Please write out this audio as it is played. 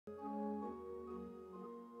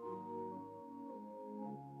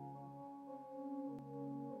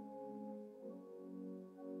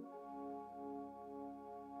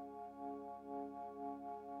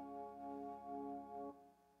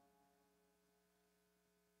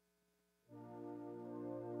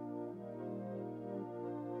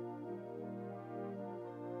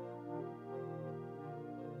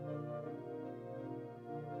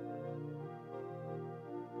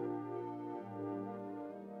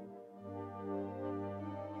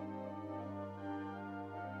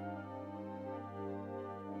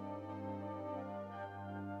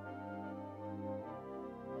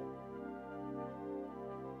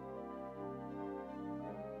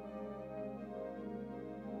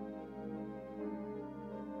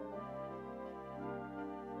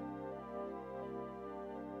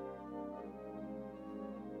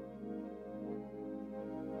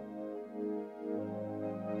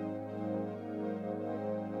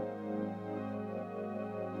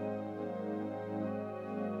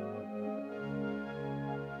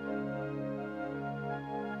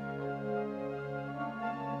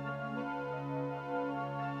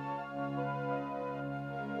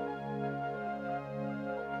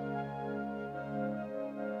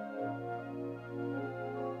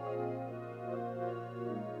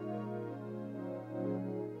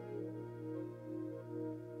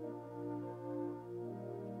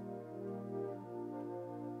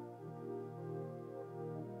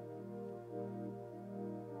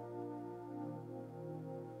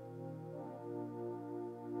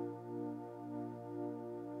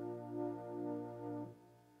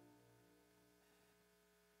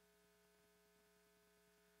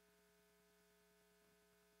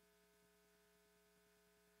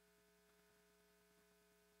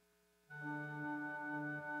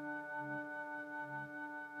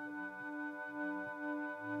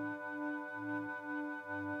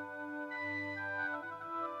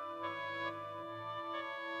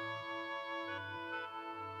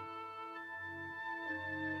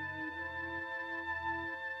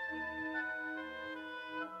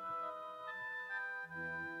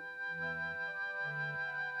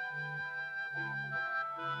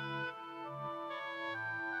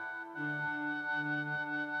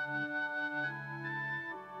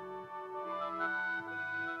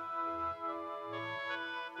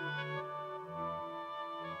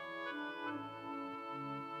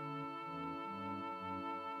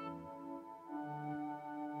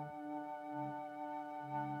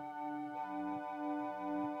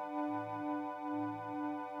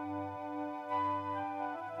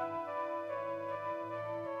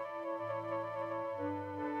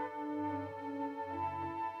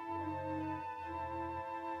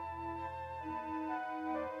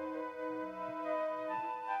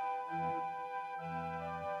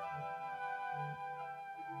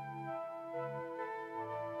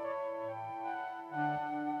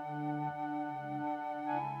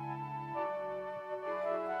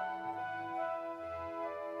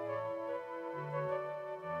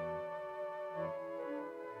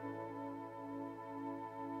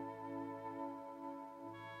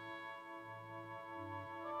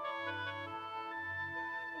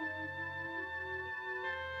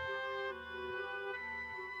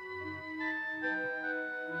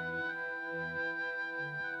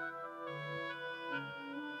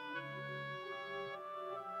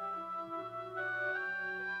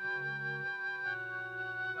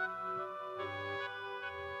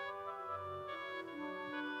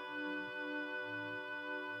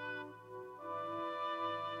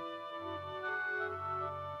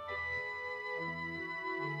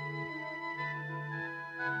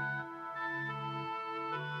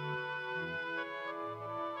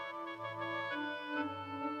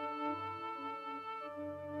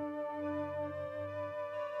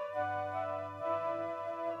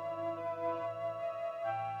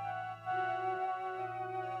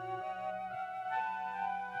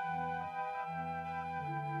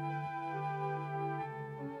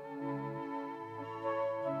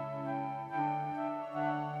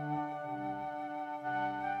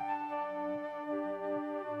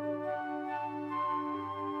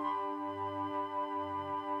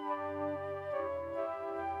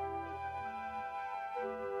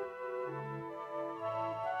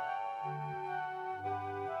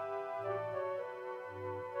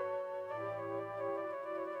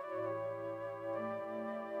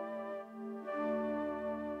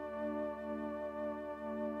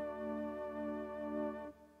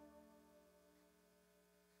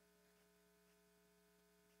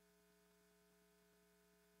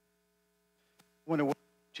want to welcome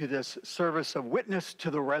you to this service of witness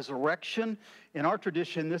to the resurrection. In our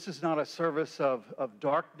tradition, this is not a service of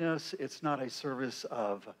darkness. It's not a service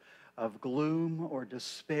of gloom or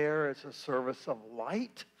despair. It's a service of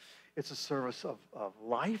light. It's a service of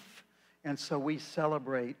life. And so we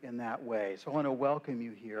celebrate in that way. So I want to welcome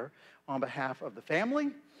you here on behalf of the family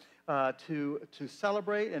to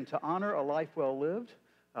celebrate and to honor a life well lived,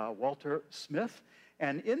 Walter Smith.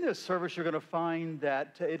 And in this service, you're going to find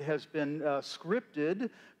that it has been scripted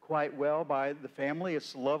quite well by the family.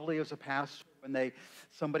 It's lovely as a pastor when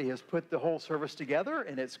somebody has put the whole service together,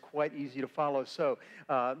 and it's quite easy to follow. So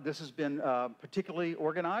this has been particularly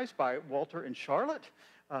organized by Walter and Charlotte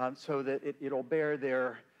so that it'll bear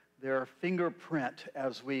their fingerprint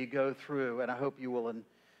as we go through, and I hope you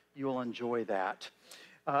will enjoy that.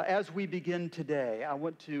 As we begin today, I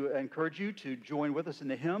want to encourage you to join with us in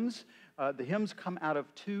the hymns. The hymns come out of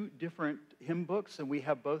two different hymn books, and we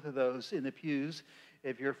have both of those in the pews.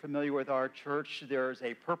 If you're familiar with our church, there's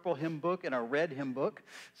a purple hymn book and a red hymn book,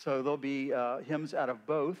 so there'll be hymns out of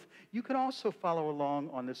both. You can also follow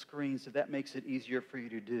along on the screens if that makes it easier for you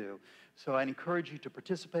to do. So I encourage you to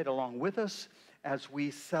participate along with us as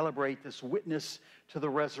we celebrate this witness to the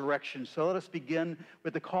resurrection. So let us begin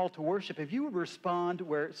with the call to worship. If you would respond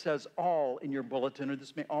where it says all in your bulletin, or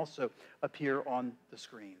this may also appear on the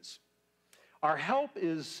screens. Our help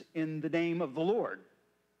is in the name of the Lord.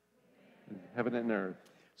 In heaven and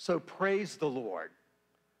earth. So praise the Lord.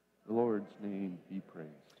 The Lord's name be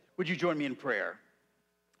praised. Would you join me in prayer?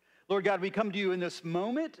 Lord God, we come to you in this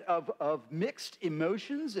moment of mixed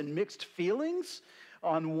emotions and mixed feelings.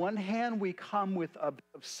 On one hand, we come with a bit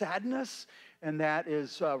of sadness, and that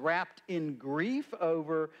is wrapped in grief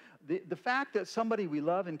over the fact that somebody we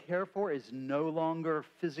love and care for is no longer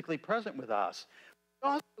physically present with us. We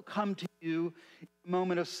also come to you in a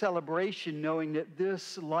moment of celebration, knowing that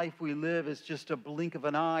this life we live is just a blink of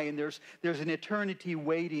an eye, and there's an eternity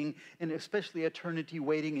waiting, and especially eternity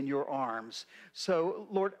waiting in your arms. So,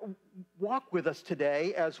 Lord, walk with us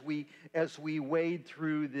today as we wade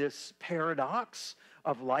through this paradox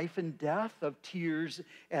of life and death, of tears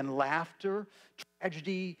and laughter,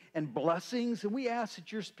 tragedy and blessings. And we ask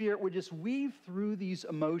that your Spirit would just weave through these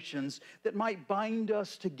emotions that might bind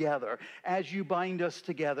us together as you bind us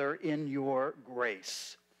together in your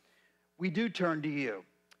grace. We do turn to you.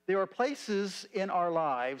 There are places in our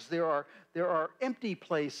lives, there are empty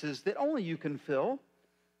places that only you can fill.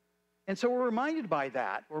 And so we're reminded by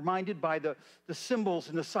that. We're reminded by the symbols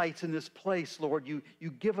and the sights in this place, Lord.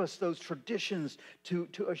 You give us those traditions to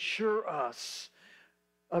assure us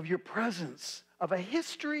of your presence, of a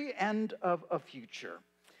history and of a future.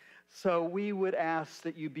 So we would ask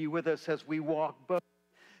that you be with us as we walk both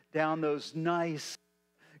down those nice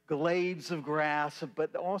glades of grass,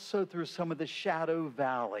 but also through some of the shadow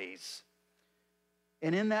valleys.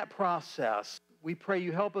 And in that process, we pray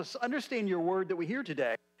you help us understand your word that we hear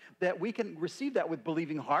today, that we can receive that with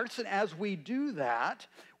believing hearts. And as we do that,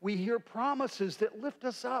 we hear promises that lift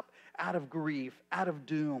us up out of grief, out of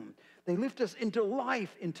doom. They lift us into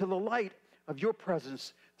life, into the light of your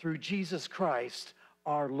presence through Jesus Christ,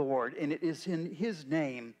 our Lord. And it is in his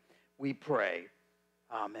name we pray.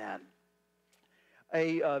 Amen.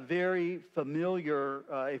 A very familiar,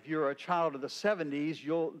 if you're a child of the 70s,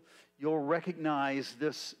 you'll recognize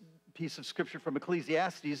this piece of scripture from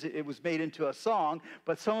Ecclesiastes. It was made into a song,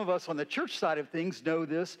 but some of us on the church side of things know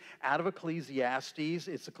this out of Ecclesiastes.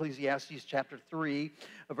 It's Ecclesiastes chapter 3,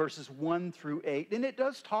 verses 1 through 8. And it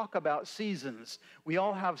does talk about seasons. We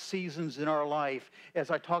all have seasons in our life. As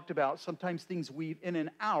I talked about, sometimes things weave in and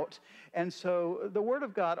out. And so the Word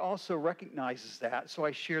of God also recognizes that. So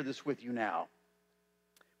I share this with you now.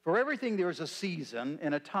 For everything there is a season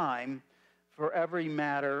and a time for every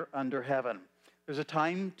matter under heaven. There's a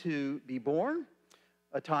time to be born,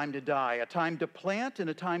 a time to die, a time to plant, and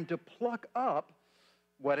a time to pluck up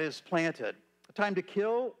what is planted, a time to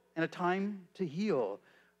kill and a time to heal,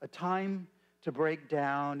 a time to break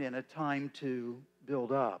down and a time to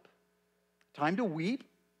build up, a time to weep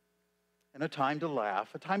and a time to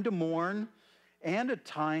laugh, a time to mourn and a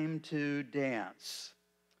time to dance,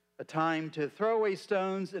 a time to throw away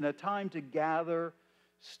stones and a time to gather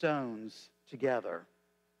stones together,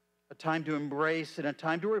 a time to embrace and a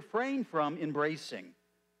time to refrain from embracing,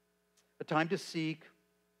 a time to seek,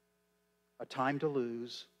 a time to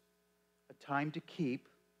lose, a time to keep,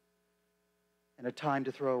 and a time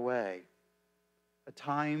to throw away, a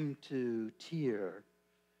time to tear,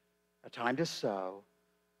 a time to sow,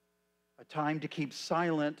 a time to keep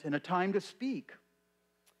silent and a time to speak,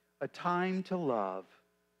 a time to love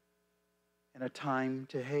and a time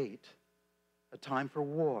to hate, a time for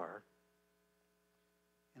war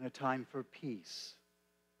and a time for peace.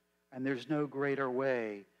 And there's no greater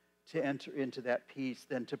way to enter into that peace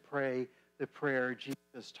than to pray the prayer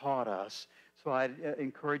Jesus taught us. So I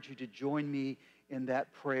encourage you to join me in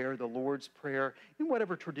that prayer, the Lord's Prayer, in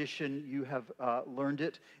whatever tradition you have learned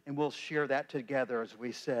it, and we'll share that together as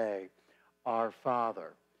we say, Our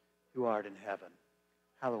Father, who art in heaven,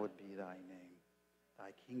 hallowed be thy name.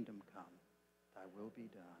 Thy kingdom come, thy will be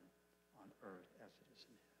done on earth as it is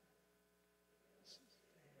in heaven. This is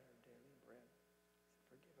our daily bread.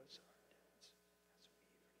 Forgive us our debts as we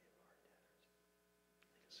forgive our debtors.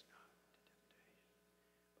 Lead us not into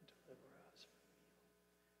temptation, but deliver us from evil.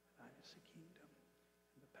 Thine is the kingdom,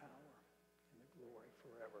 and the power, and the glory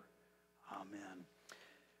forever. Amen.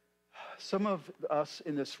 Some of us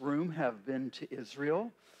in this room have been to Israel.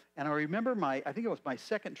 And I remember I think it was my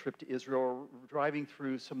second trip to Israel, driving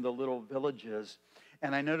through some of the little villages.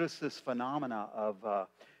 And I noticed this phenomena of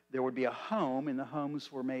there would be a home, and the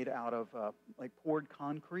homes were made out of like poured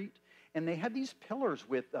concrete. And they had these pillars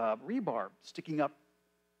with rebar sticking up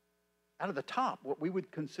out of the top, what we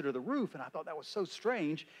would consider the roof. And I thought that was so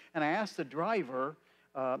strange. And I asked the driver,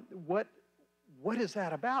 what is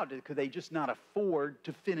that about? Could they just not afford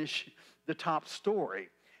to finish the top story?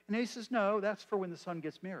 And he says, no, that's for when the son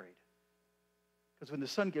gets married. Because when the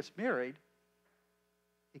son gets married,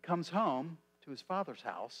 he comes home to his father's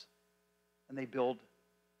house, and they build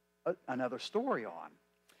another story on.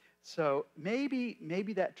 So maybe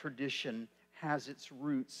that tradition has its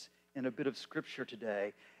roots in a bit of Scripture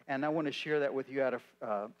today. And I want to share that with you out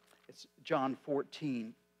of it's John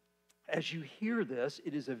 14. As you hear this,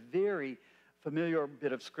 it is a very familiar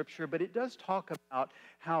bit of Scripture, but it does talk about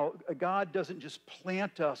how God doesn't just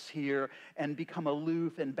plant us here and become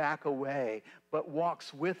aloof and back away, but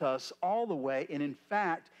walks with us all the way. And in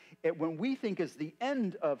fact, when we think is the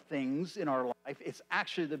end of things in our life, it's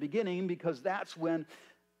actually the beginning, because that's when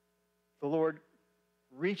the Lord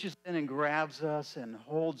reaches in and grabs us and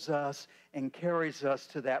holds us and carries us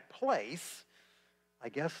to that place, I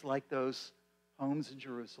guess like those homes in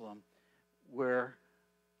Jerusalem, where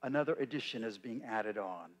another addition is being added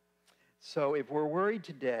on. So if we're worried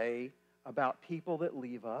today about people that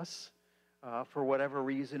leave us for whatever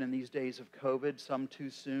reason in these days of COVID, some too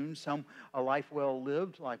soon, some a life well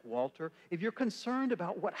lived like Walter, if you're concerned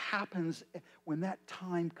about what happens when that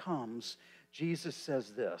time comes, Jesus says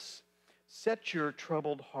this: set your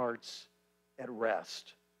troubled hearts at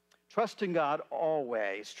rest. Trust in God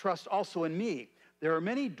always. Trust also in me. There are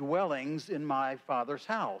many dwellings in my Father's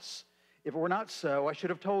house. If it were not so, I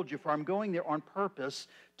should have told you, for I'm going there on purpose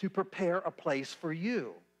to prepare a place for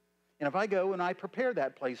you. And if I go and I prepare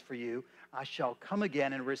that place for you, I shall come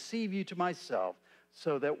again and receive you to myself,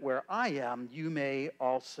 so that where I am, you may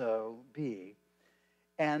also be.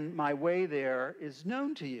 And my way there is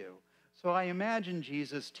known to you. So I imagine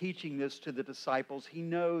Jesus teaching this to the disciples. He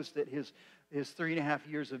knows that his 3.5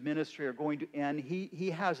 years of ministry are going to end.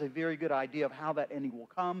 He has a very good idea of how that ending will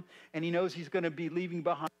come, and he knows he's going to be leaving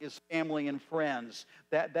behind his family and friends.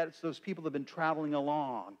 That's those people that have been traveling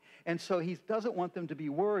along. And so he doesn't want them to be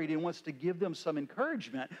worried. He wants to give them some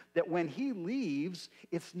encouragement that when he leaves,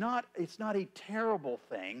 it's not a terrible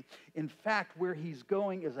thing. In fact, where he's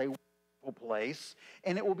going is a wonderful place,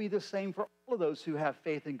 and it will be the same for all of those who have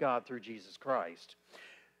faith in God through Jesus Christ.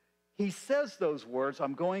 He says those words,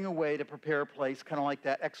 I'm going away to prepare a place, kind of like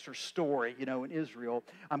that extra story, in Israel.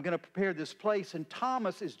 I'm going to prepare this place, and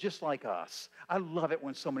Thomas is just like us. I love it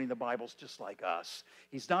when somebody in the Bible is just like us.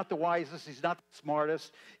 He's not the wisest, he's not the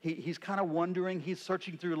smartest. He's kind of wondering, he's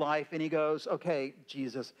searching through life, and he goes, okay,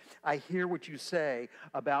 Jesus, I hear what you say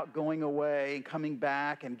about going away and coming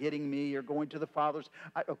back and getting me or going to the Father's.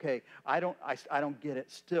 I don't get it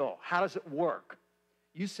still. How does it work?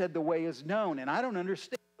 You said the way is known, and I don't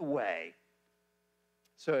understand the way.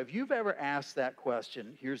 So if you've ever asked that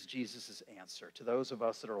question, here's Jesus' answer to those of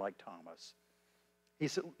us that are like Thomas. He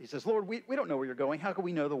says, Lord, we don't know where you're going. How can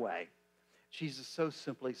we know the way? Jesus so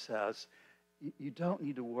simply says, you don't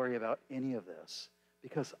need to worry about any of this,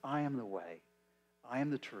 because I am the way, I am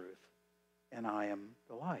the truth, and I am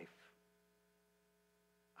the life.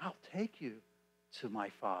 I'll take you to my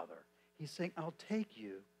Father. He's saying, I'll take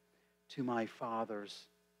you to my Father's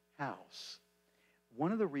house.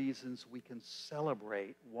 One of the reasons we can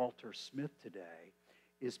celebrate Walter Smith today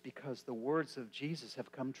is because the words of Jesus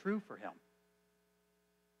have come true for him.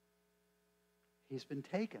 He's been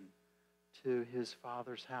taken to his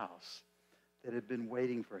Father's house that had been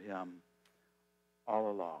waiting for him all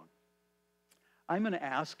along. I'm going to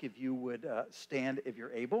ask if you would stand if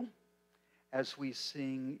you're able as we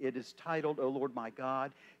sing. It is titled, O Lord my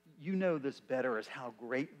God. you know this better as How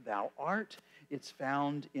Great Thou Art. It's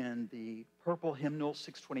found in the purple hymnal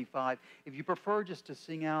 625. If you prefer just to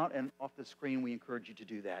sing out and off the screen, we encourage you to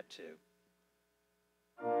do that too.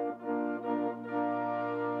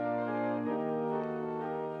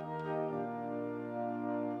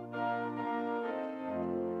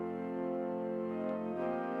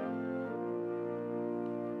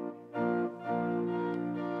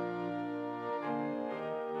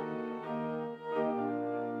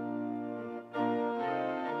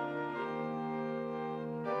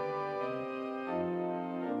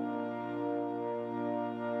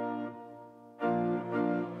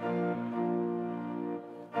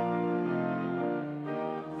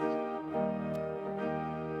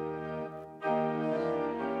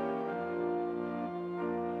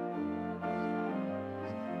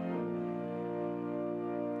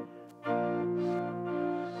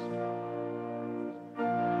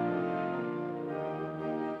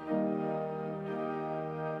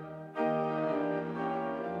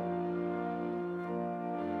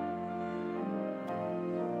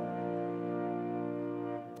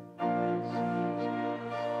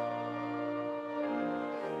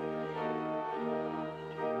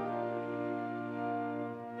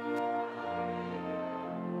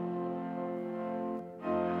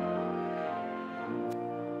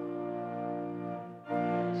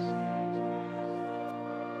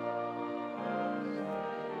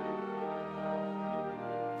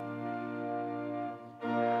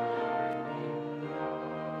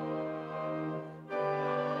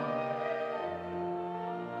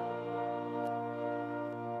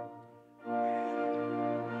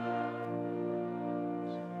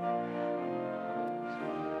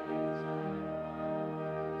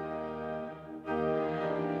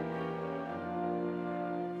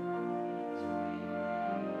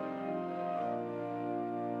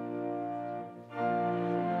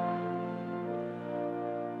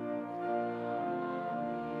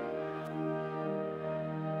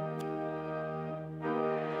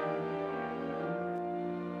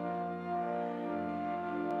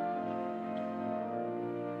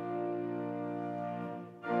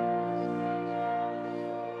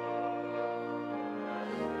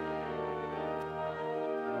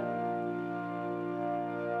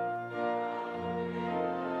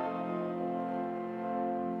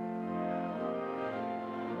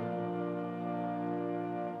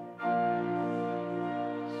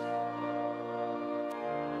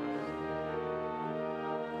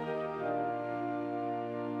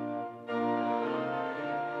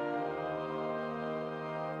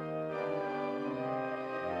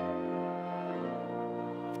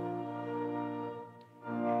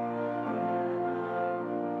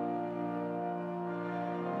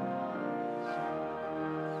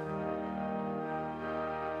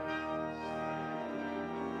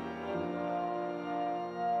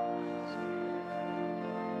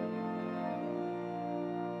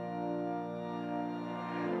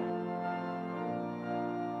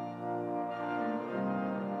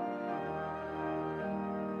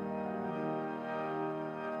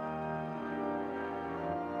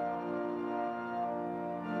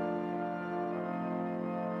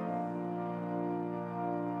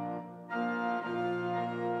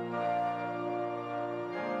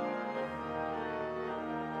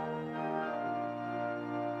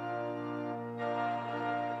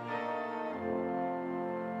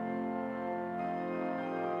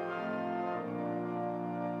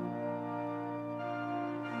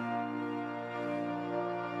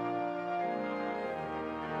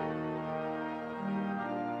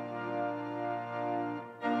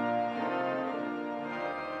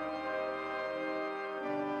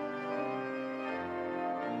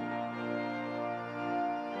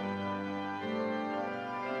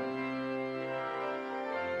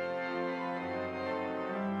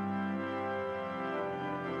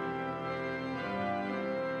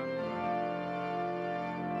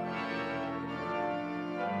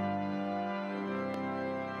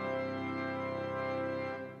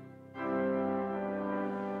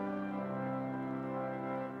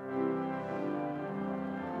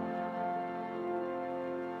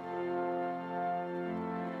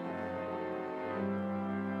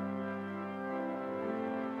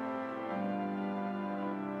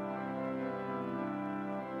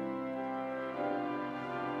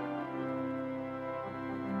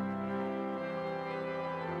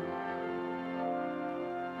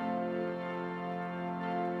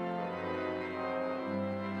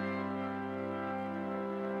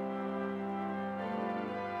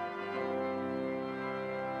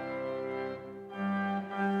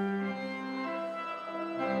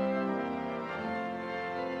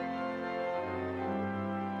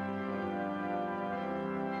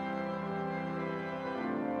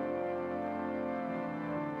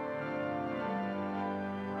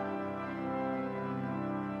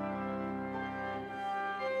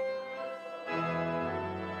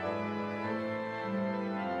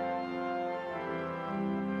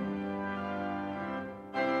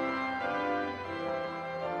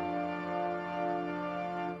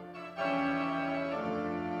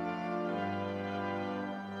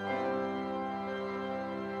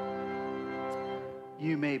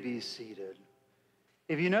 You may be seated.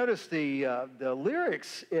 If you notice the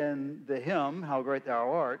lyrics in the hymn, How Great Thou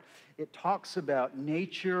Art, it talks about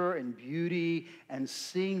nature and beauty and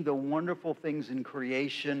seeing the wonderful things in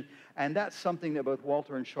creation. And that's something that both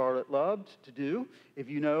Walter and Charlotte loved to do. If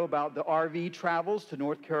you know about the RV travels to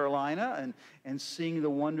North Carolina and seeing the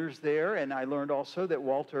wonders there. And I learned also that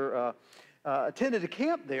Walter attended a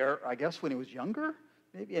camp there, I guess, when he was younger,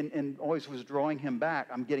 maybe, and always was drawing him back.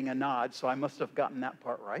 I'm getting a nod, so I must have gotten that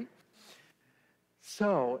part right.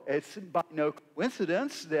 So it's by no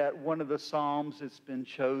coincidence that one of the Psalms that's been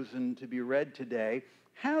chosen to be read today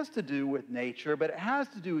has to do with nature, but it has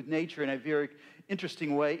to do with nature in a very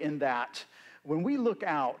interesting way in that when we look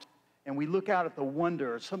out and we look out at the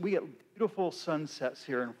wonders, we get beautiful sunsets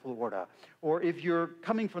here in Florida. Or if you're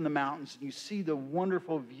coming from the mountains and you see the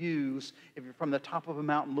wonderful views, if you're from the top of a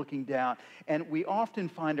mountain looking down, and we often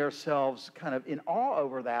find ourselves kind of in awe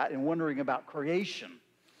over that and wondering about creation.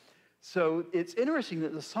 So it's interesting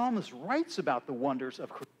that the psalmist writes about the wonders of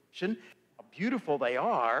creation, how beautiful they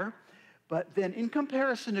are, but then in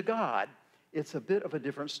comparison to God, it's a bit of a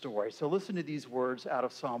different story. So listen to these words out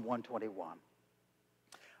of Psalm 121.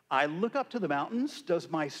 I look up to the mountains. Does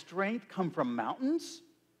my strength come from mountains?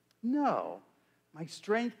 No, my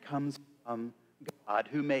strength comes from God,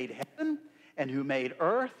 who made heaven and who made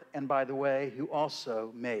earth, and by the way, who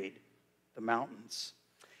also made the mountains.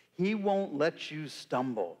 He won't let you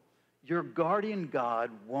stumble. Your guardian God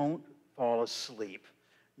won't fall asleep,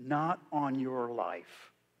 not on your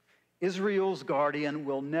life. Israel's guardian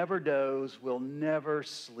will never doze, will never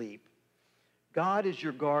sleep. God is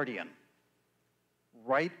your guardian,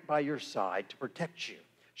 right by your side to protect you,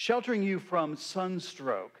 sheltering you from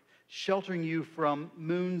sunstroke, sheltering you from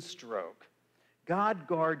moonstroke. God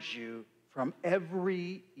guards you from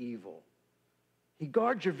every evil. He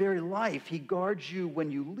guards your very life. He guards you when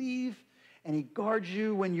you leave, and he guards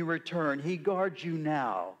you when you return. He guards you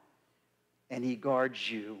now, and he guards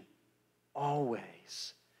you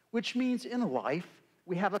always. Which means in life,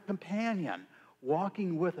 we have a companion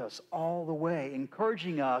walking with us all the way,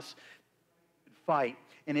 encouraging us to fight.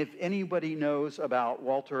 And if anybody knows about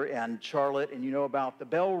Walter and Charlotte, and you know about the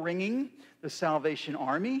bell ringing, the Salvation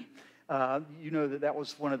Army, you know that that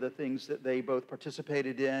was one of the things that they both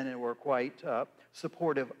participated in and were quite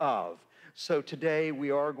supportive of. So today we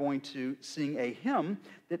are going to sing a hymn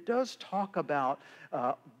that does talk about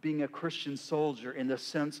being a Christian soldier in the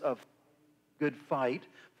sense of good fight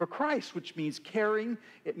for Christ, which means caring.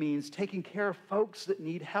 It means taking care of folks that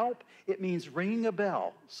need help. It means ringing a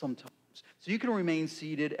bell sometimes. So you can remain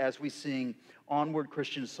seated as we sing Onward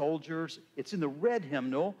Christian Soldiers. It's in the red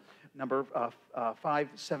hymnal, number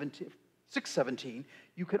 617.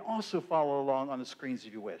 You can also follow along on the screens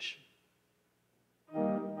if you wish.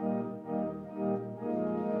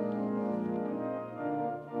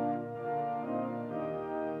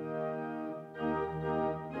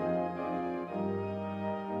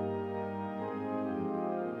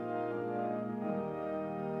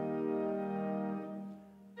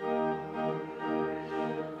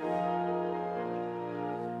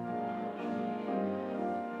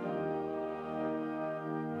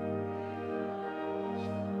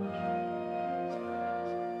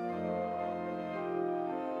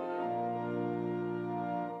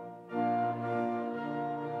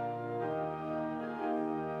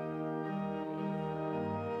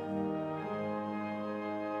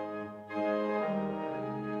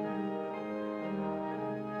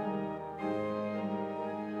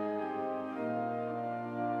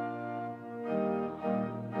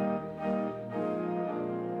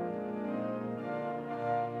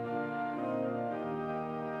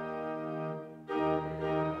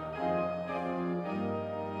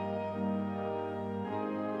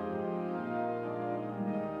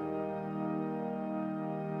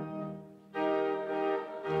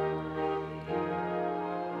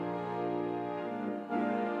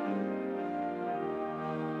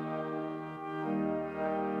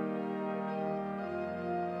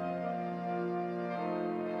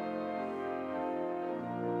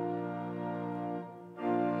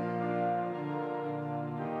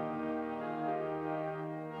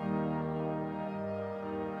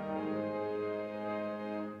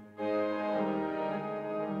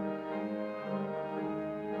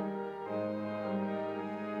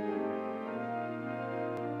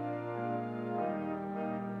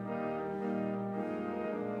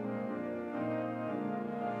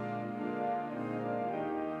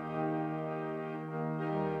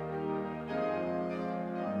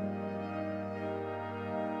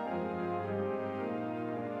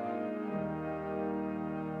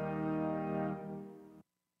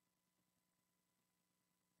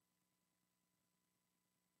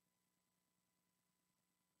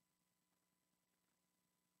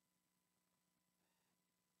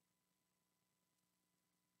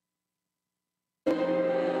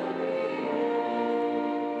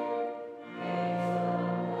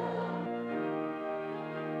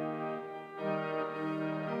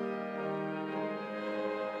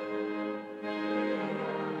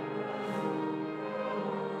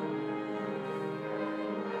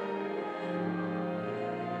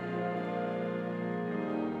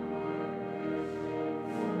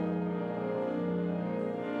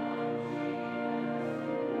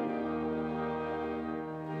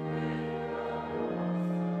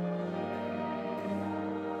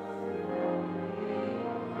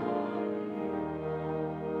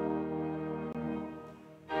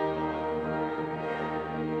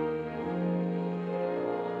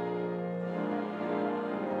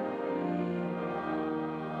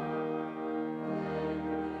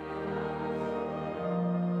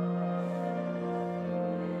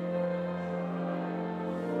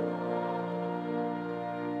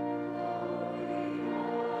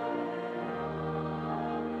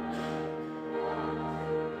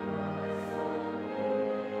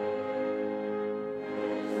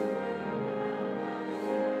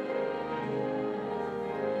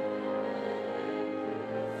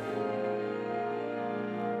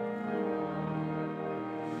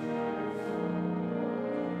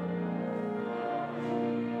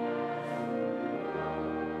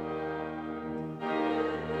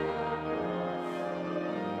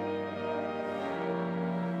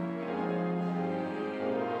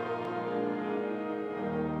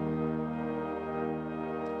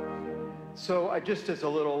 So I just as a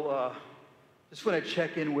little, just want to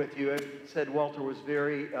check in with you. I said Walter was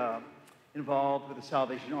very involved with the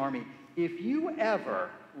Salvation Army. If you ever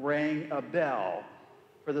rang a bell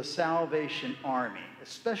for the Salvation Army,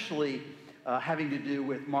 especially having to do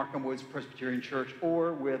with Markham Woods Presbyterian Church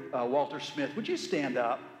or with Walter Smith, would you stand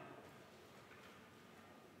up?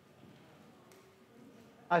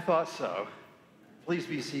 I thought so. Please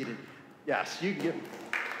be seated. Yes, you can get.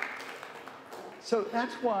 So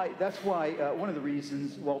that's why one of the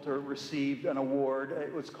reasons Walter received an award.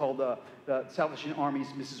 It was called the Salvation Army's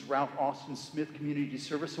Mrs. Ralph Austin Smith Community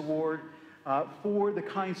Service Award for the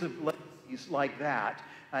kinds of legacies like that.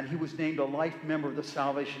 And he was named a life member of the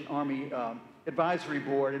Salvation Army Advisory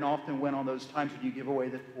Board, and often went on those times when you give away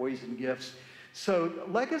the toys and gifts. So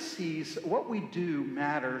legacies, what we do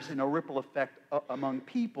matters in a ripple effect among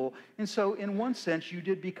people. And so in one sense, you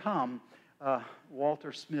did become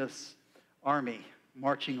Walter Smith's Army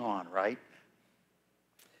marching on, right?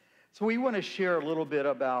 So we want to share a little bit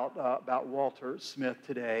about Walter Smith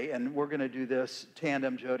today, and we're going to do this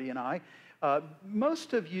tandem, Jody and I.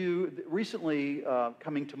 Most of you recently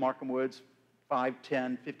coming to Markham Woods, 5,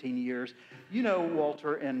 10, 15 years, you know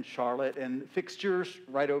Walter and Charlotte, and fixtures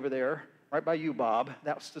right over there, right by you, Bob.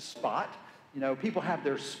 That's the spot. You know, people have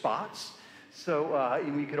their spots, so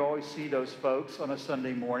we could always see those folks on a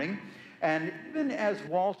Sunday morning. And even as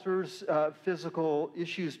Walter's physical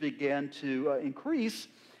issues began to increase,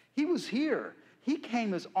 he was here. He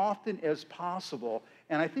came as often as possible.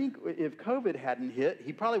 And I think if COVID hadn't hit,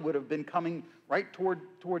 he probably would have been coming right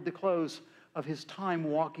toward the close of his time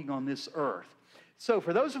walking on this earth. So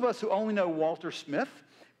for those of us who only know Walter Smith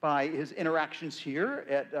by his interactions here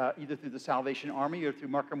at either through the Salvation Army or through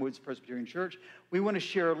Markham Woods Presbyterian Church, we want to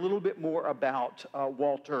share a little bit more about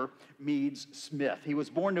Walter Meeds Smith. He was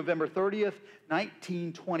born November 30th,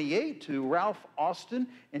 1928 to Ralph Austin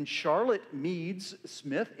and Charlotte Meeds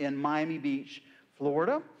Smith in Miami Beach,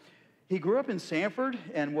 Florida. He grew up in Sanford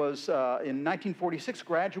and was, in 1946,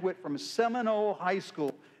 graduate from Seminole High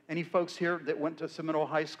School. Any folks here that went to Seminole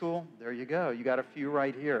High School? There you go. You got a few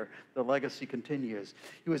right here. The legacy continues.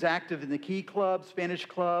 He was active in the Key Club, Spanish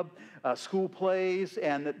Club, school plays,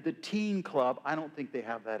 and the Teen Club. I don't think they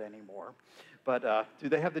have that anymore. But do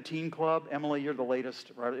they have the Teen Club? Emily, you're the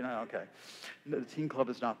latest, right? No, okay. The Teen Club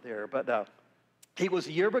is not there. But he was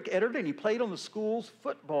a yearbook editor, and he played on the school's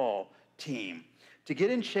football team. To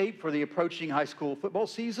get in shape for the approaching high school football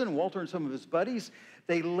season, Walter and some of his buddies,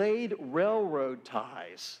 they laid railroad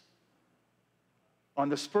ties on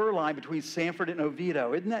the spur line between Sanford and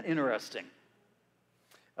Oviedo. Isn't that interesting?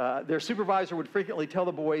 Their supervisor would frequently tell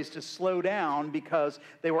the boys to slow down because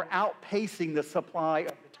they were outpacing the supply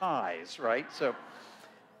of the ties, right? So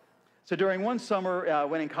during one summer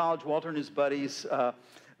when in college, Walter and his buddies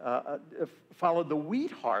followed the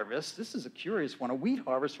wheat harvest. This is a curious one, a wheat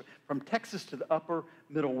harvest from Texas to the upper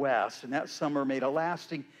Middle West. And that summer made a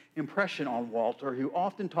lasting impression on Walter, who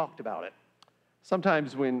often talked about it.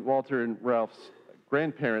 Sometimes when Walter and Ralph's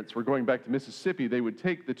grandparents were going back to Mississippi, they would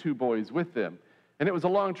take the two boys with them. And it was a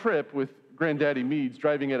long trip with Granddaddy Meeds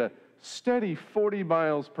driving at a steady 40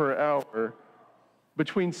 miles per hour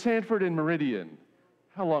between Sanford and Meridian.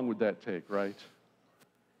 How long would that take, right?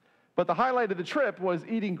 But the highlight of the trip was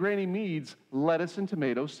eating Granny Meeds' lettuce and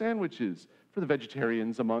tomato sandwiches. For the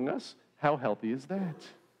vegetarians among us, how healthy is that?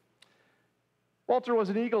 Walter was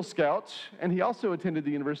an Eagle Scout, and he also attended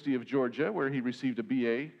the University of Georgia, where he received a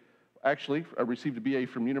BA, received a BA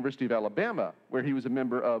from University of Alabama, where he was a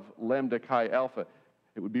member of Lambda Chi Alpha.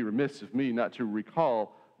 It would be remiss of me not to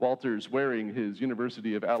recall Walter's wearing his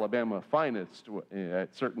University of Alabama finest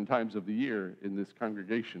at certain times of the year in this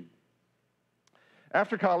congregation.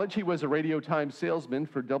 After college, he was a Radio Times salesman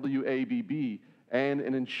for WABB and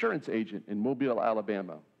an insurance agent in Mobile,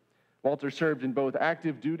 Alabama. Walter served in both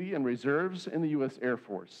active duty and reserves in the U.S. Air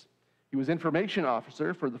Force. He was information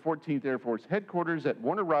officer for the 14th Air Force headquarters at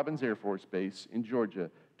Warner Robins Air Force Base in Georgia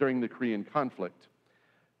during the Korean conflict.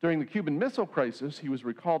 During the Cuban Missile Crisis, he was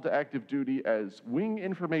recalled to active duty as Wing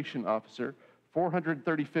Information Officer,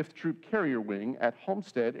 435th Troop Carrier Wing at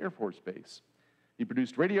Homestead Air Force Base. He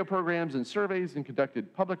produced radio programs and surveys and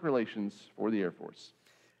conducted public relations for the Air Force.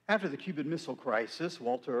 After the Cuban Missile Crisis,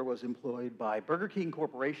 Walter was employed by Burger King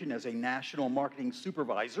Corporation as a national marketing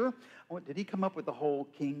supervisor. Oh, did he come up with the whole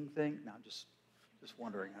King thing? No, just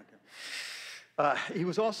wondering. Okay. He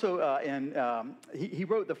was also he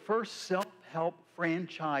wrote the first self-help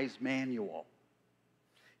franchise manual.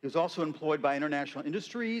 He was also employed by International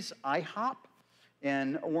Industries, IHOP,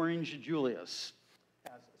 and Orange Julius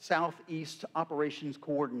as Southeast Operations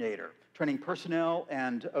Coordinator, training personnel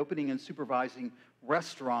and opening and supervising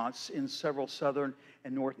restaurants in several southern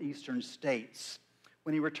and northeastern states.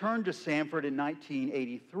 When he returned to Sanford in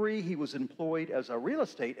 1983, he was employed as a real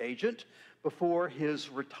estate agent before his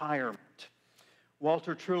retirement.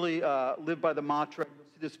 Walter truly lived by the mantra, you'll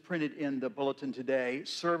see this printed in the bulletin today,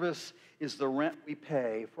 service is the rent we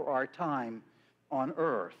pay for our time on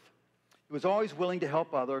earth. He was always willing to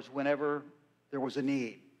help others whenever there was a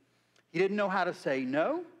need. He didn't know how to say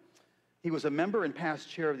no. He was a member and past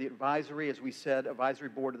chair of the advisory, as we said, advisory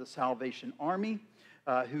board of the Salvation Army,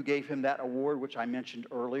 who gave him that award, which I mentioned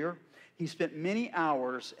earlier. He spent many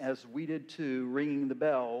hours, as we did too, ringing the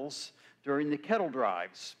bells during the kettle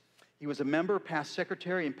drives. He was a member, past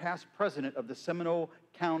secretary, and past president of the Seminole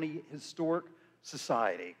County Historic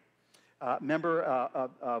Society. Member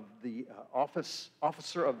of the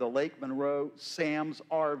officer of the Lake Monroe Sam's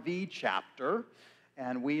RV chapter.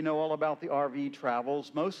 And we know all about the RV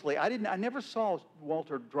travels. Mostly, I never saw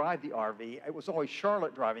Walter drive the RV. It was always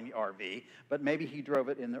Charlotte driving the RV, but maybe he drove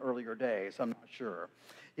it in the earlier days. I'm not sure.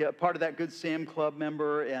 Yeah, part of that Good Sam Club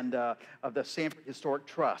member and of the Sanford Historic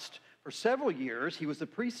Trust. For several years, he was the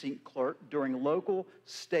precinct clerk during local,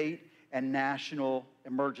 state, and national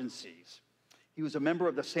emergencies. He was a member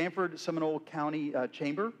of the Sanford Seminole County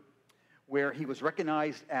Chamber, where he was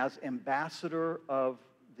recognized as Ambassador of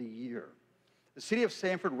the Year. The city of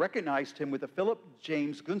Sanford recognized him with the Philip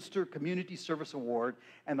James Gunster Community Service Award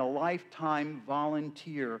and the Lifetime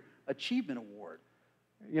Volunteer Achievement Award.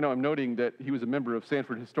 You know, I'm noting that he was a member of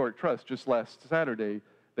Sanford Historic Trust. Just last Saturday,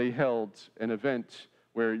 they held an event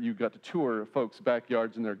where you got to tour folks'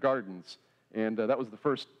 backyards and their gardens. And that was the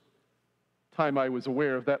first time I was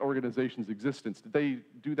aware of that organization's existence. Did they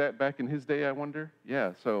do that back in his day, I wonder?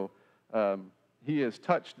 Yeah, so he has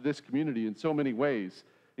touched this community in so many ways,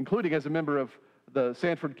 including as a member of the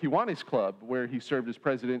Sanford Kiwanis Club, where he served as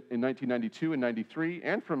president in 1992 and 93,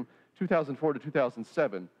 and from 2004 to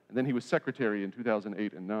 2007, and then he was secretary in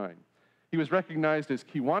 2008 and 9. He was recognized as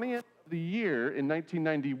Kiwanian of the Year in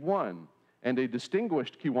 1991, and a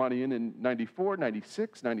distinguished Kiwanian in 94,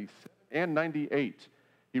 96, 97, and 98.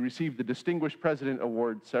 He received the Distinguished President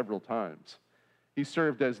Award several times. He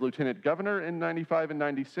served as lieutenant governor in 95 and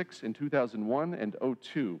 96, in 2001 and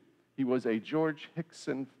 02. He was a George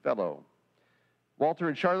Hickson Fellow. Walter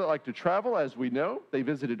and Charlotte like to travel, as we know. They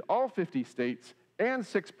visited all 50 states and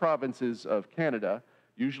 6 provinces of Canada,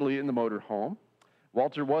 usually in the motorhome.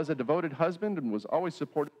 Walter was a devoted husband and was always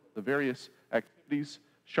supportive of the various activities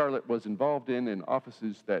Charlotte was involved in and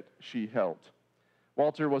offices that she held.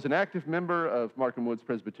 Walter was an active member of Markham Woods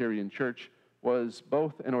Presbyterian Church, was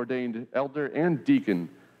both an ordained elder and deacon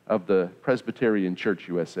of the Presbyterian Church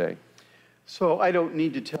USA. So I don't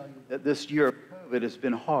need to tell you that this year of COVID has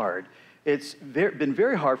been hard. It's been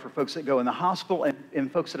very hard for folks that go in the hospital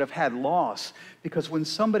and folks that have had loss, because when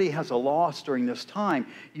somebody has a loss during this time,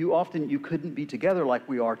 you couldn't be together like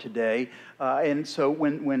we are today. And so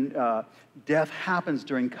when death happens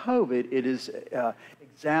during COVID, it is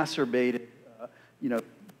exacerbated,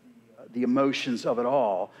 the emotions of it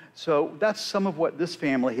all. So that's some of what this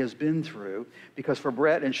family has been through, because for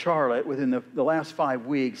Brett and Charlotte, within the last 5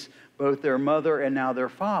 weeks, both their mother and now their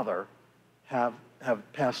father have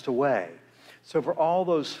passed away. So for all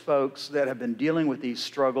those folks that have been dealing with these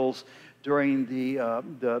struggles during the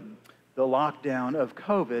lockdown of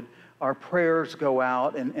COVID, our prayers go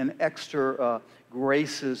out and extra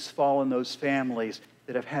graces fall on those families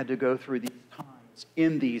that have had to go through these times,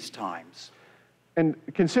 in these times. And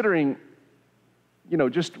considering,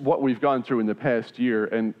 just what we've gone through in the past year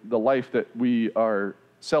and the life that we are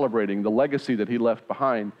celebrating, the legacy that he left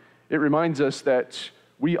behind, it reminds us that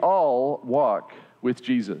we all walk with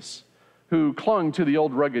Jesus, who clung to the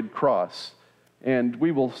old rugged cross, and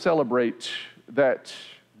we will celebrate that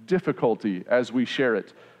difficulty as we share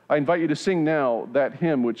it. I invite you to sing now that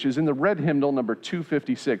hymn, which is in the red hymnal number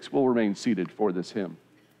 256. We'll remain seated for this hymn.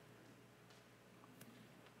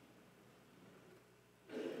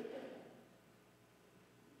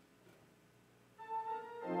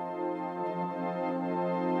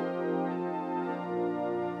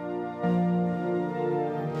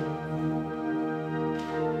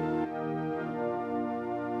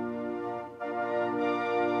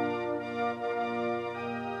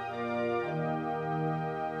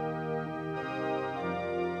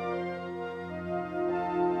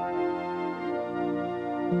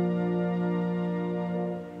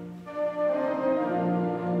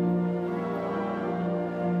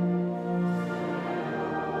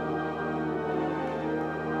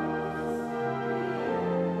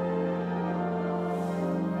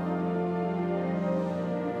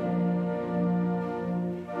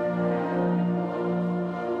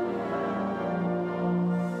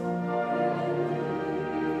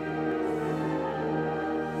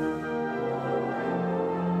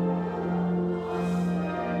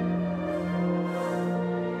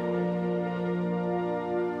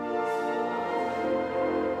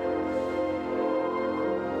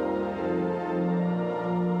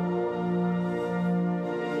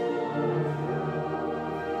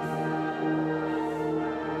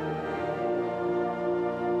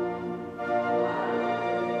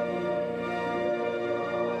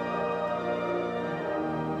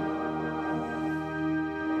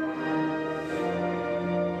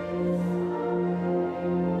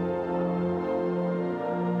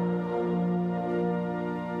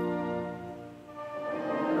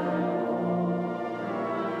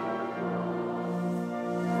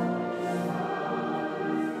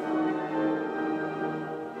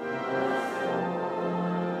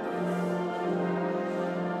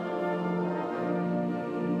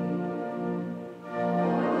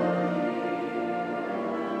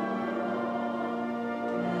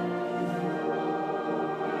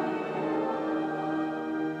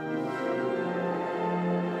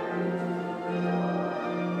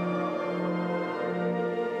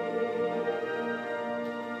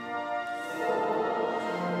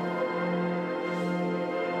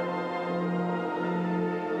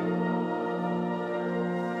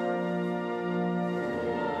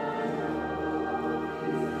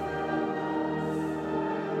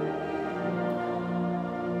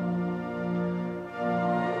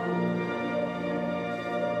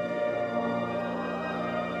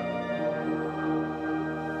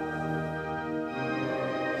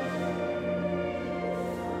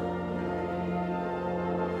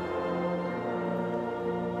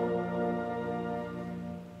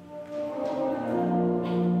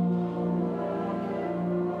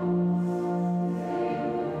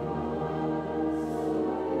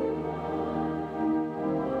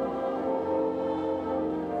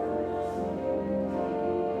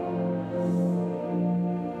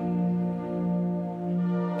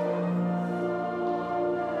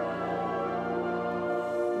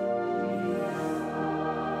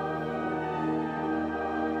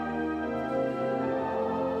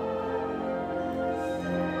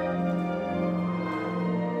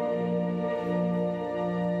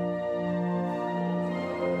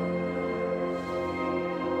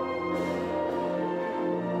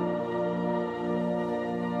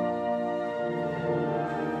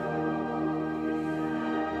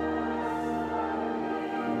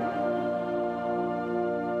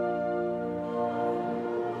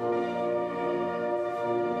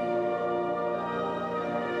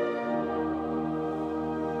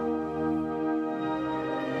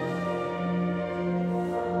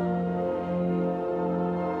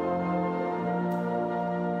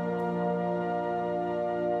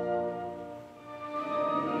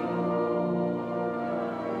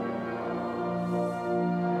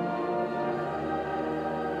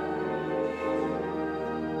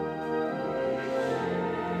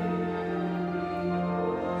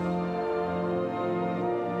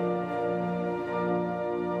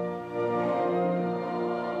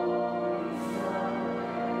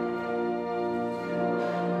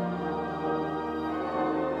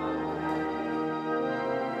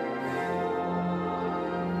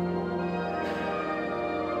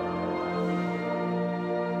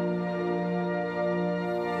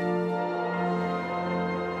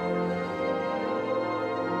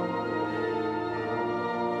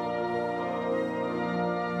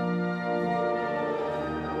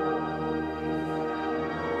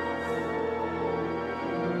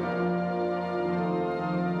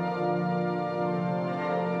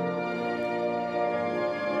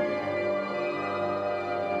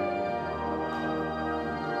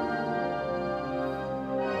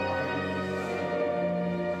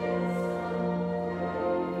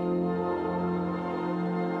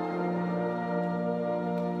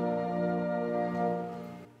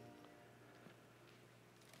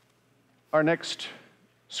 Our next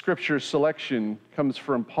scripture selection comes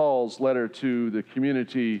from Paul's letter to the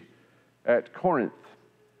community at Corinth.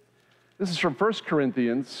 This is from 1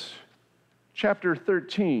 Corinthians chapter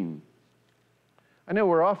 13. I know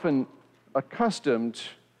we're often accustomed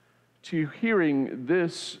to hearing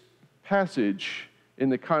this passage in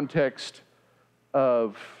the context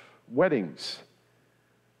of weddings.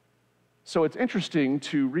 So it's interesting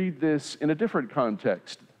to read this in a different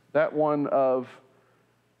context, that one of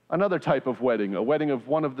another type of wedding, a wedding of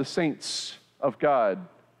one of the saints of God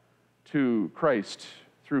to Christ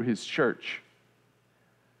through his church.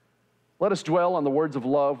 Let us dwell on the words of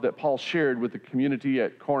love that Paul shared with the community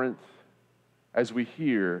at Corinth as we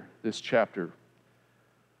hear this chapter.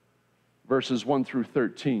 Verses 1 through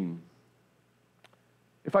 13.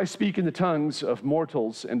 If I speak in the tongues of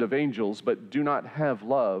mortals and of angels, but do not have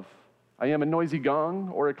love, I am a noisy gong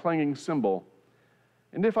or a clanging cymbal.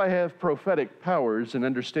 And if I have prophetic powers and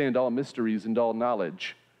understand all mysteries and all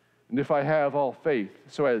knowledge, and if I have all faith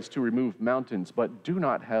so as to remove mountains, but do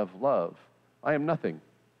not have love, I am nothing.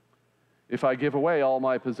 If I give away all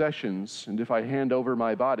my possessions, and if I hand over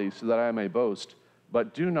my body so that I may boast,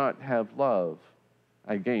 but do not have love,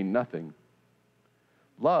 I gain nothing.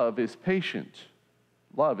 Love is patient.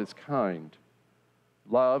 Love is kind.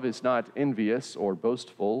 Love is not envious or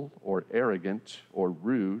boastful or arrogant or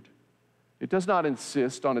rude. It does not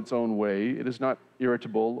insist on its own way. It is not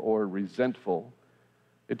irritable or resentful.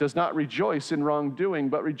 It does not rejoice in wrongdoing,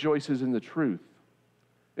 but rejoices in the truth.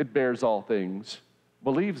 It bears all things,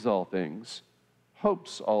 believes all things,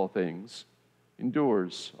 hopes all things,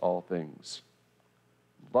 endures all things.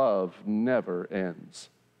 Love never ends.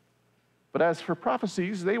 But as for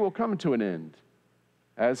prophecies, they will come to an end.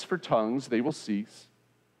 As for tongues, they will cease.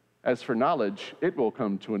 As for knowledge, it will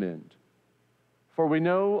come to an end. For we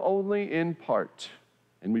know only in part,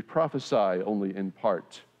 and we prophesy only in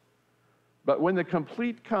part. But when the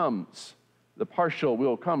complete comes, the partial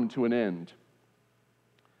will come to an end.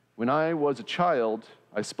 When I was a child,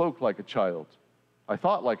 I spoke like a child. I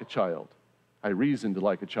thought like a child. I reasoned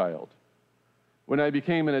like a child. When I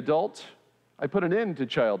became an adult, I put an end to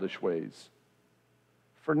childish ways.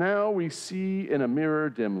 For now we see in a mirror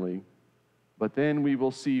dimly, but then we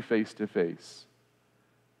will see face to face.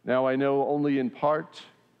 Now I know only in part,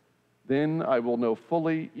 then I will know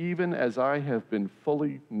fully, even as I have been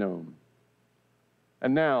fully known.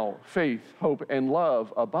 And now faith, hope, and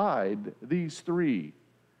love abide, these three,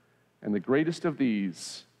 and the greatest of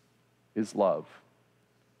these is love.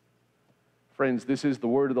 Friends, this is the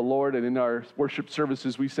word of the Lord, and in our worship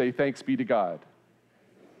services we say, thanks be to God.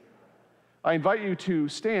 I invite you to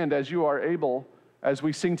stand as you are able as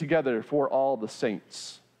we sing together for all the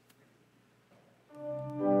saints.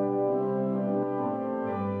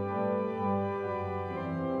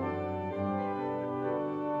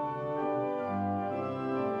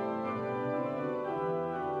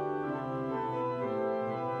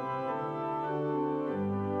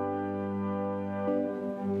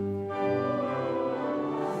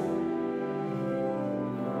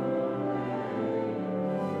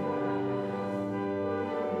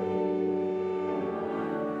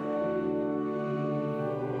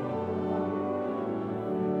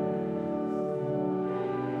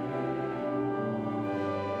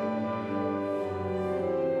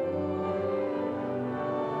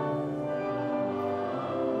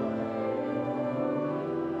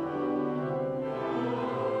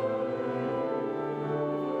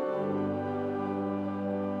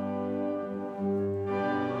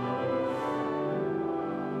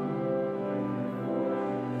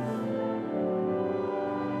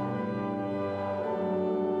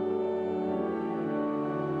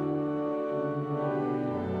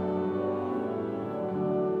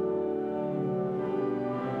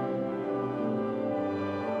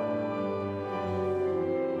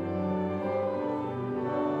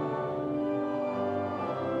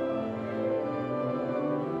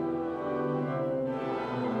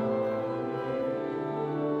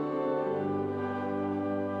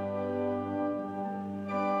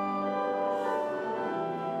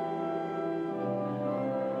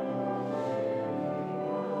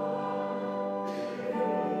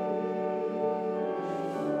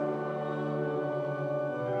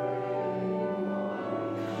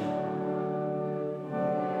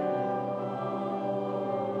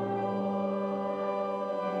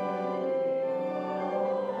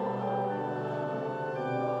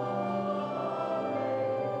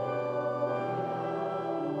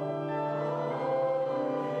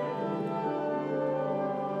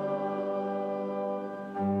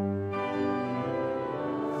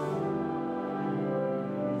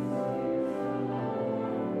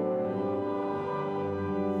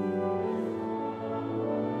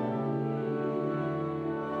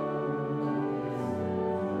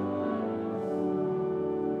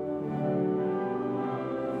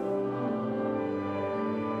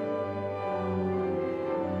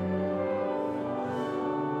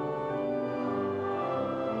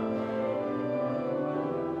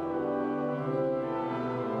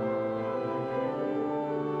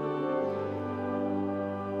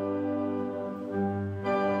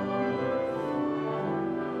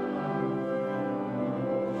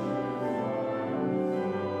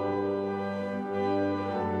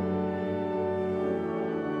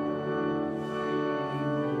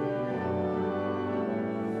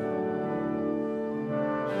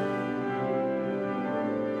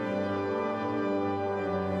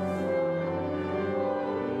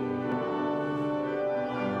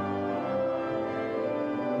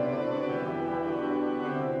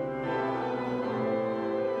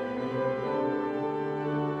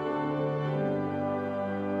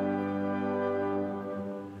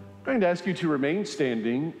 I'm going to ask you to remain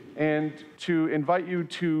standing and to invite you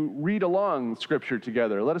to read along Scripture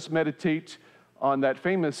together. Let us meditate on that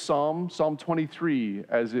famous psalm, Psalm 23,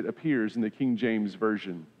 as it appears in the King James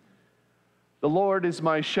Version. The Lord is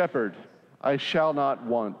my shepherd, I shall not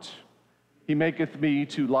want. He maketh me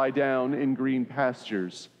to lie down in green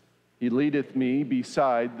pastures. He leadeth me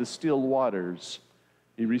beside the still waters.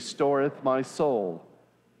 He restoreth my soul.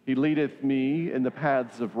 He leadeth me in the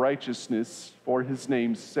paths of righteousness for his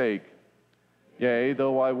name's sake. Yea,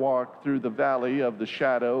 though I walk through the valley of the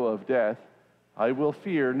shadow of death, I will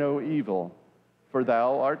fear no evil, for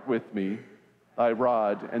thou art with me. Thy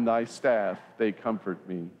rod and thy staff, they comfort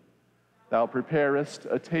me. Thou preparest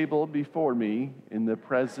a table before me in the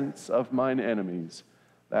presence of mine enemies.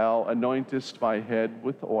 Thou anointest my head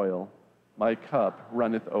with oil, my cup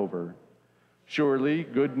runneth over. Surely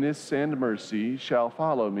goodness and mercy shall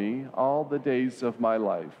follow me all the days of my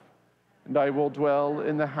life, and I will dwell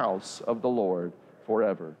in the house of the Lord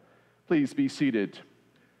forever. Please be seated.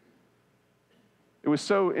 It was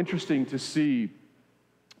so interesting to see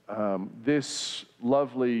this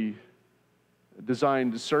lovely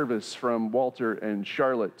designed service from Walter and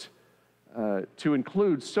Charlotte to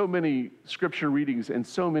include so many scripture readings and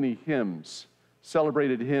so many hymns,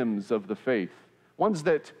 celebrated hymns of the faith. Ones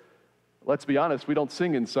that, let's be honest, we don't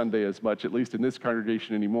sing in Sunday as much, at least in this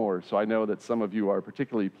congregation anymore. So I know that some of you are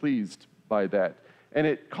particularly pleased by that. And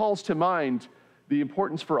it calls to mind the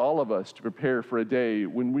importance for all of us to prepare for a day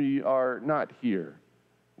when we are not here,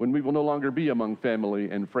 when we will no longer be among family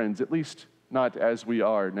and friends, at least not as we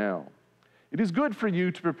are now. It is good for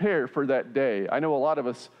you to prepare for that day. I know a lot of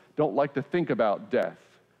us don't like to think about death.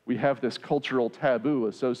 We have this cultural taboo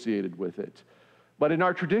associated with it. But in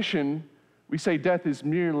our tradition, we say death is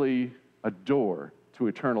merely a door to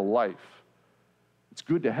eternal life. It's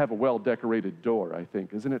good to have a well-decorated door, I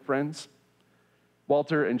think, isn't it, friends?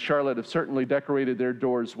 Walter and Charlotte have certainly decorated their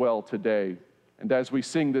doors well today. And as we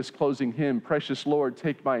sing this closing hymn, Precious Lord,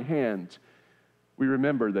 Take My Hand, we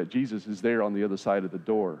remember that Jesus is there on the other side of the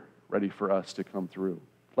door, ready for us to come through.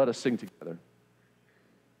 Let us sing together.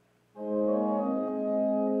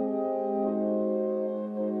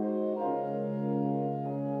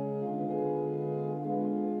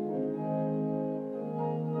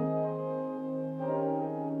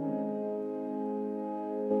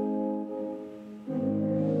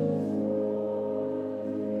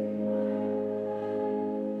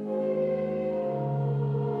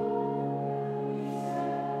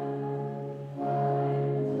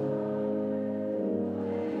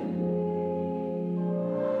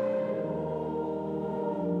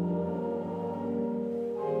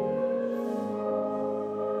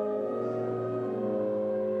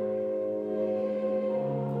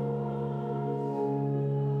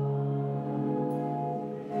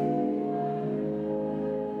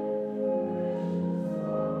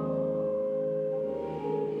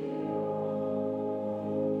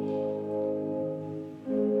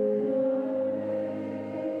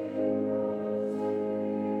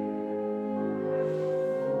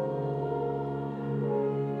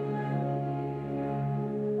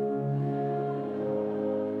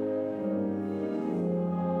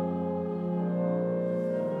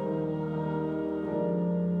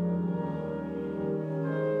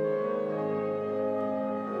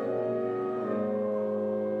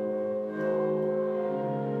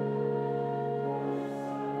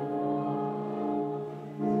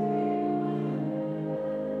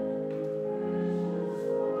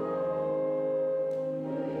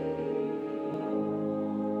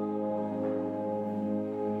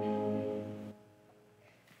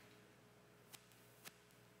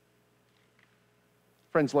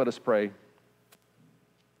 Friends, let us pray.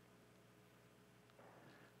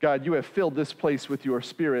 God, you have filled this place with your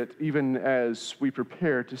Spirit, even as we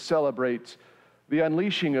prepare to celebrate the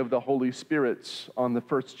unleashing of the Holy Spirit on the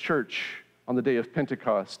first church on the day of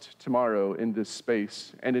Pentecost tomorrow in this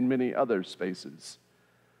space and in many other spaces.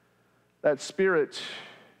 That Spirit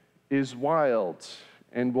is wild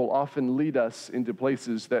and will often lead us into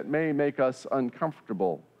places that may make us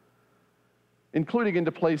uncomfortable, including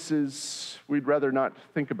into places we'd rather not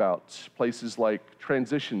think about, places like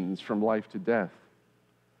transitions from life to death.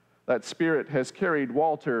 That Spirit has carried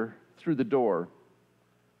Walter through the door.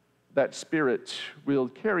 That Spirit will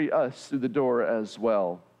carry us through the door as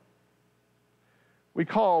well. We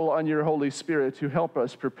call on your Holy Spirit to help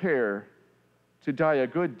us prepare to die a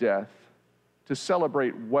good death, to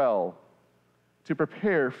celebrate well, to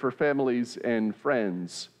prepare for families and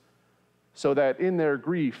friends, so that in their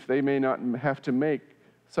grief they may not have to make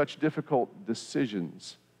such difficult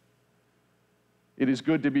decisions. It is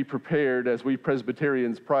good to be prepared, as we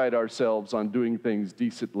Presbyterians pride ourselves on doing things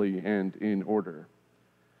decently and in order.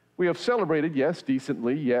 We have celebrated, yes,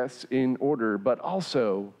 decently, yes, in order, but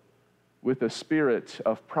also with a spirit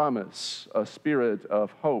of promise, a spirit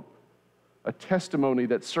of hope, a testimony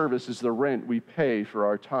that service is the rent we pay for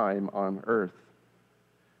our time on earth.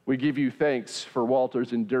 We give you thanks for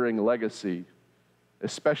Walter's enduring legacy,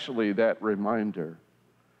 especially that reminder.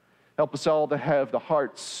 Help us all to have the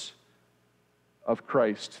hearts of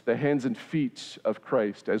Christ, the hands and feet of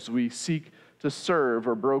Christ, as we seek to serve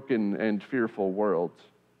a broken and fearful world.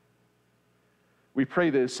 We pray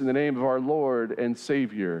this in the name of our Lord and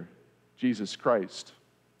Savior, Jesus Christ.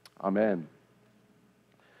 Amen.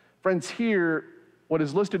 Friends, hear what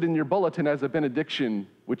is listed in your bulletin as a benediction,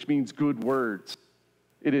 which means good words.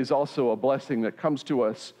 It is also a blessing that comes to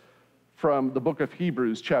us from the book of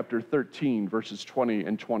Hebrews, chapter 13, verses 20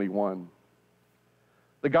 and 21.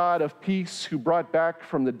 The God of peace, who brought back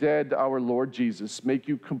from the dead our Lord Jesus, make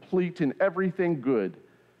you complete in everything good,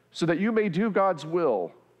 so that you may do God's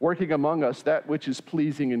will, working among us that which is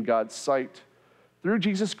pleasing in God's sight, through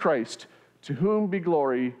Jesus Christ, to whom be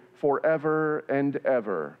glory forever and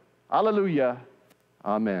ever. Alleluia.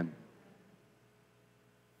 Amen.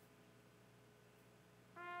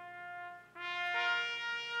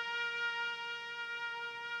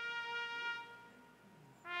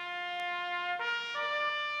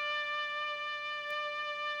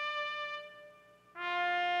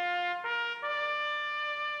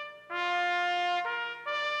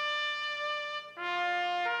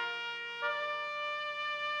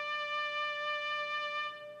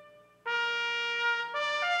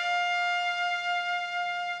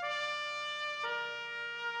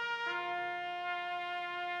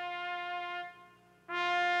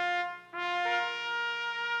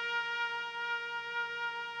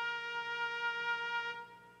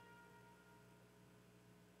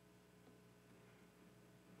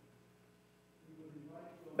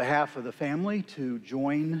 On behalf of the family to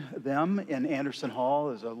join them in Anderson Hall.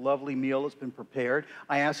 There's a lovely meal that's been prepared.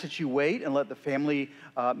 I ask that you wait and let the family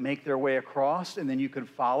make their way across, and then you can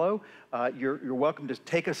follow. You're welcome to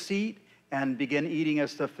take a seat and begin eating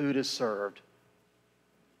as the food is served.